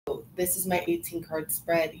This is my 18 card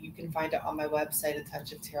spread. You can find it on my website,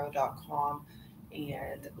 ATOUCHOFTAROT.com.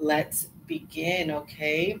 And let's begin,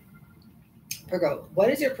 okay? Virgo, what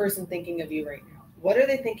is your person thinking of you right now? What are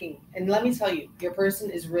they thinking? And let me tell you, your person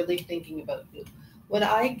is really thinking about you. When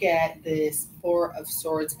I get this Four of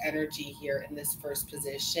Swords energy here in this first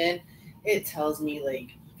position, it tells me,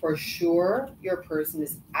 like, for sure, your person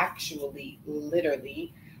is actually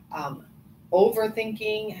literally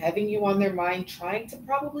overthinking, having you on their mind, trying to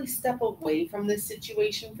probably step away from this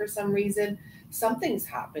situation for some reason. Something's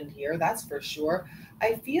happened here, that's for sure.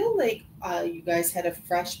 I feel like you guys had a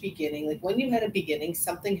fresh beginning. Like when you had a beginning,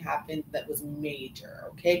 something happened that was major,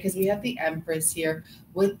 okay? Because we have the Empress here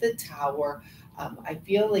with the Tower. I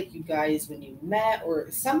feel like you guys, when you met or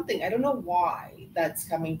something, I don't know why that's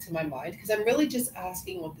coming to my mind, because I'm really just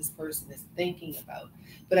asking what this person is thinking about.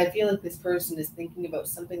 But I feel like this person is thinking about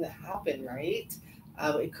something that happened, right?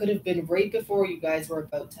 It could have been right before you guys were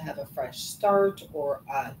about to have a fresh start, or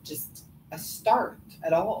just a start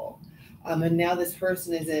at all. And now this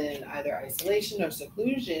person is in either isolation or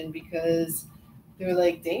seclusion because they're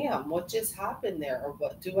like, damn, what just happened there? Or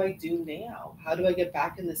what do I do now? How do I get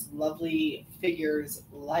back in this lovely figure's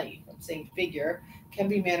life? I'm saying figure, can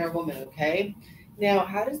be man or woman, okay? Now,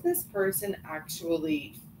 how does this person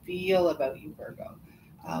actually feel about you, Virgo?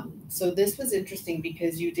 So this was interesting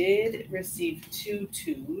because you did receive two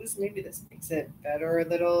twos. Maybe this makes it better a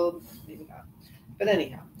little, maybe not. But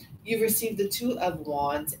anyhow, you've received the Two of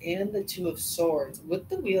Wands and the Two of Swords with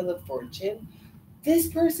the Wheel of Fortune. This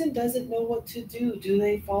person doesn't know what to do. Do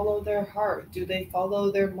they follow their heart? Do they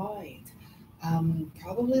follow their mind?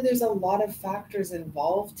 Probably there's a lot of factors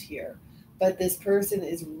involved here, but this person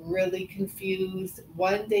is really confused.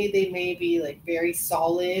 One day they may be like very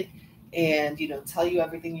solid and tell you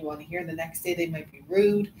everything you want to hear. The next day they might be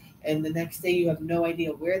rude, and the next day you have no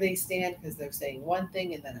idea where they stand because they're saying one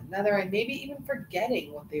thing and then another, and maybe even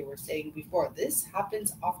forgetting what they were saying before. This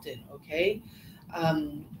happens often, okay?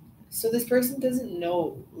 Um, so this person doesn't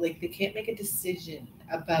know, like they can't make a decision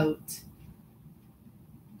about,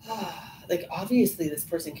 like obviously this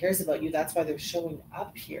person cares about you. That's why they're showing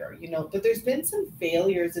up here, but there's been some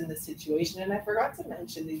failures in the situation. And I forgot to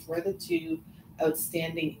mention, these were the two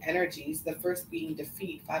outstanding energies. The first being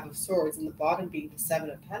defeat, Five of Swords, and the bottom being the Seven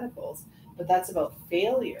of Pentacles. But that's about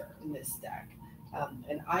failure in this deck.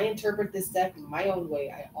 And I interpret this deck my own way.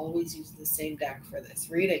 I always use the same deck for this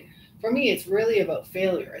reading. For me, it's really about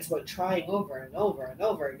failure. It's about trying over and over and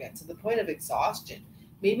over again to the point of exhaustion.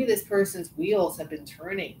 Maybe this person's wheels have been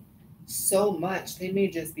turning so much, they may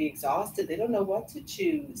just be exhausted. They don't know what to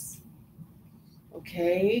choose.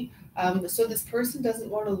 Okay? So this person doesn't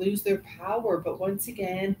want to lose their power. But once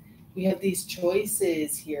again, we have these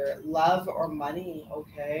choices here, love or money,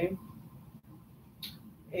 okay?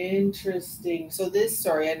 Interesting. So this,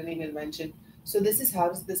 sorry, I didn't even mention. So this is, how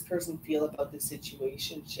does this person feel about the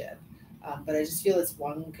situationship? But I just feel it's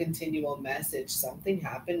one continual message. Something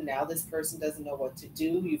happened. Now this person doesn't know what to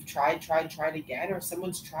do. You've tried again, or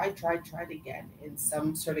someone's tried again in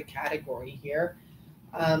some sort of category here.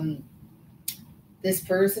 This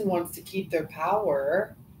person wants to keep their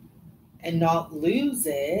power and not lose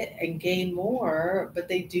it and gain more, but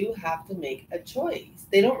they do have to make a choice.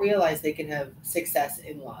 They don't realize they can have success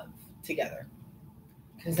in love together,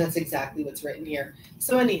 because that's exactly what's written here.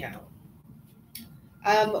 So anyhow,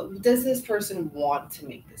 does this person want to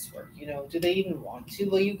make this work? Do they even want to?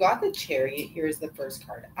 Well, you got the Chariot here as the first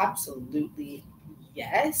card. Absolutely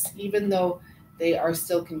yes, even though they are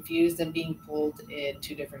still confused and being pulled in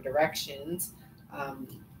two different directions.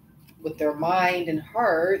 With their mind and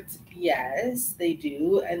heart, yes, they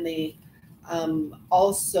do. And they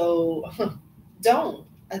also don't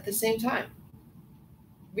at the same time,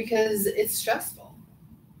 because it's stressful.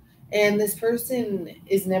 And this person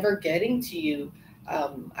is never getting to you.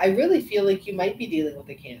 I really feel like you might be dealing with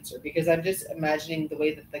a Cancer, because I'm just imagining the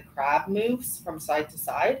way that the crab moves from side to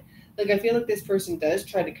side. Like I feel like this person does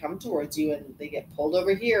try to come towards you, and they get pulled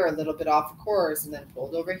over here a little bit off course, and then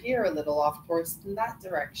pulled over here a little off course in that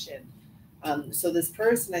direction. So this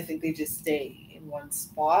person, I think they just stay in one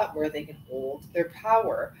spot where they can hold their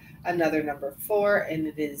power. Another number 4, and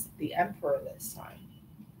it is the Emperor this time.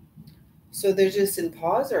 So they're just in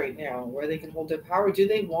pause right now where they can hold their power. Do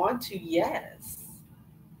they want to? Yes.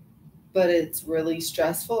 But it's really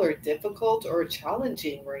stressful or difficult or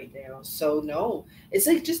challenging right now. So no, it's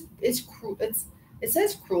like it's cruel. It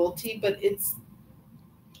says cruelty, but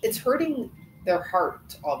it's hurting their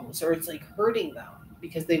heart almost, or it's like hurting them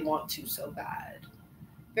because they want to so bad.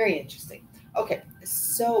 Very interesting. Okay,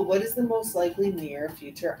 so what is the most likely near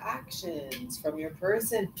future actions from your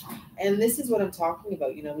person? And this is what I'm talking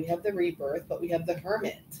about. We have the Rebirth, but we have the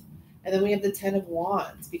Hermit. And then we have the Ten of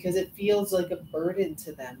Wands because it feels like a burden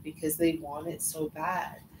to them because they want it so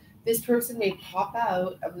bad. This person may pop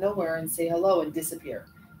out of nowhere and say hello and disappear.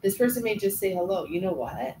 This person may just say hello. You know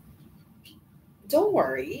what? Don't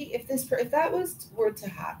worry if that was were to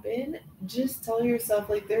happen. Just tell yourself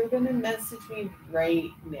like they're gonna message me right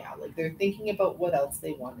now, like they're thinking about what else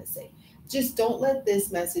they want to say. Just don't let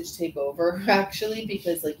this message take over actually,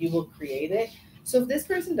 because like you will create it. So if this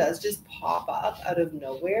person does just pop up out of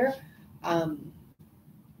nowhere, um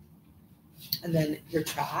and then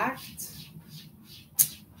retract,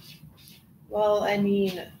 well, I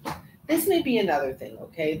mean, this may be another thing,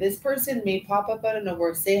 okay? This person may pop up out of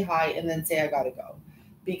nowhere, say hi, and then say, I gotta go,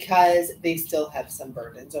 because they still have some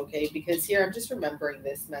burdens, okay? Because here, I'm just remembering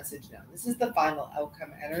this message now. This is the final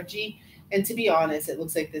outcome energy. And to be honest, it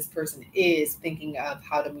looks like this person is thinking of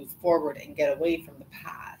how to move forward and get away from the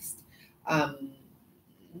past. Um,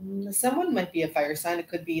 Someone might be a fire sign. It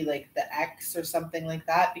could be like the ex or something like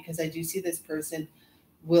that, because I do see this person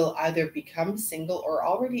will either become single or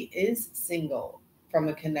already is single from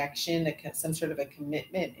a connection, some sort of a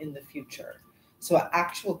commitment in the future. So an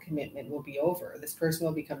actual commitment will be over. This person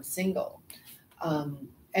will become single.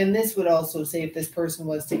 And this would also say if this person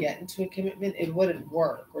was to get into a commitment, it wouldn't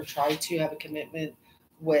work, or try to have a commitment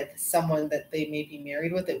with someone that they may be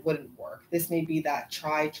married with, it wouldn't work. This may be that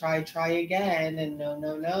try again, and no,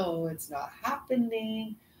 no, no, it's not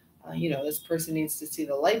happening. This person needs to see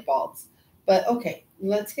the light bulbs. But okay,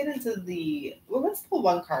 let's get into let's pull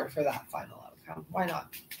one card for that final outcome. Why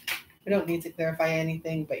not? We don't need to clarify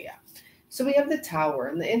anything, but yeah. So we have the Tower,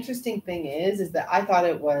 and the interesting thing is that I thought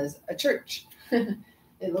it was a church.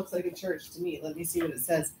 It looks like a church to me. Let me see what it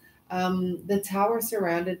says. The Tower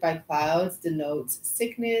surrounded by clouds denotes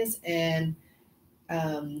sickness and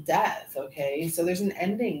death. Okay, so there's an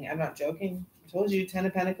ending. I'm not joking. I told you, Ten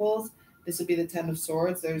of Pentacles. This would be the Ten of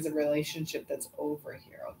Swords. There's a relationship that's over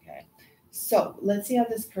here. Okay, so let's see how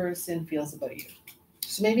this person feels about you.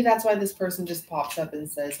 So maybe that's why this person just pops up and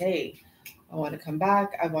says, hey, I want to come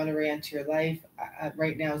back. I want to re-enter your life.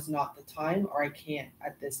 Right now is not the time, or I can't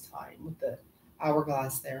at this time, with the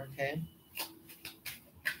hourglass there. Okay,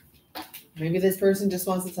 maybe this person just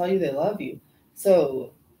wants to tell you they love you.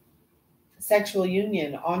 So sexual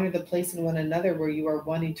union, honor the place in one another where you are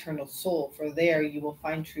one eternal soul, for there you will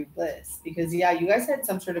find true bliss. Because yeah, you guys had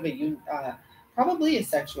some sort of probably a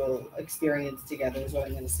sexual experience together is what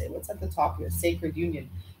I'm going to say. What's at the top here? Sacred union.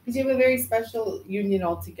 Because you have a very special union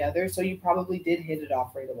altogether, so you probably did hit it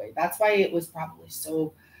off right away. That's why it was probably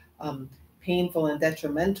so painful and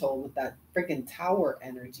detrimental with that freaking Tower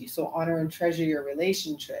energy. So honor and treasure your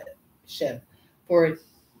relationship, for it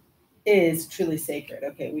is truly sacred.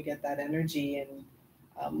 Okay, we get that energy. And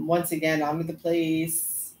once again, honor the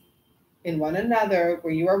place in one another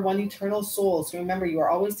where you are one eternal soul. So remember, you are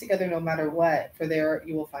always together no matter what, for there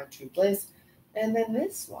you will find true bliss. And then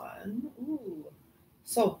this one, ooh.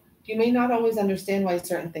 So you may not always understand why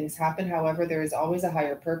certain things happen. However, there is always a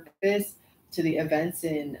higher purpose to the events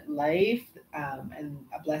in life, and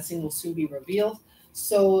a blessing will soon be revealed.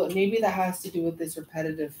 So maybe that has to do with this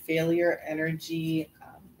repetitive failure energy.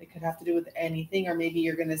 It could have to do with anything, or maybe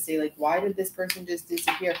you're going to say, like, why did this person just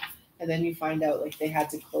disappear? And then you find out, like, they had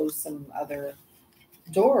to close some other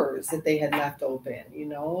doors that they had left open,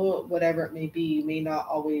 whatever it may be. You may not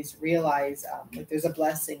always realize like there's a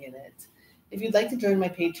blessing in it. If you'd like to join my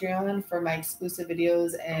Patreon for my exclusive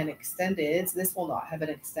videos and extended, this will not have an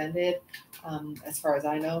extended, as far as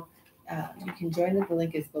I know. You can join it. The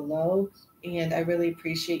link is below. And I really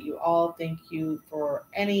appreciate you all. Thank you for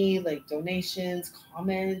any donations,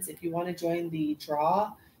 comments. If you want to join the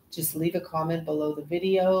draw, just leave a comment below the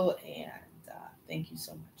video. And thank you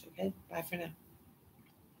so much. Okay, bye for now.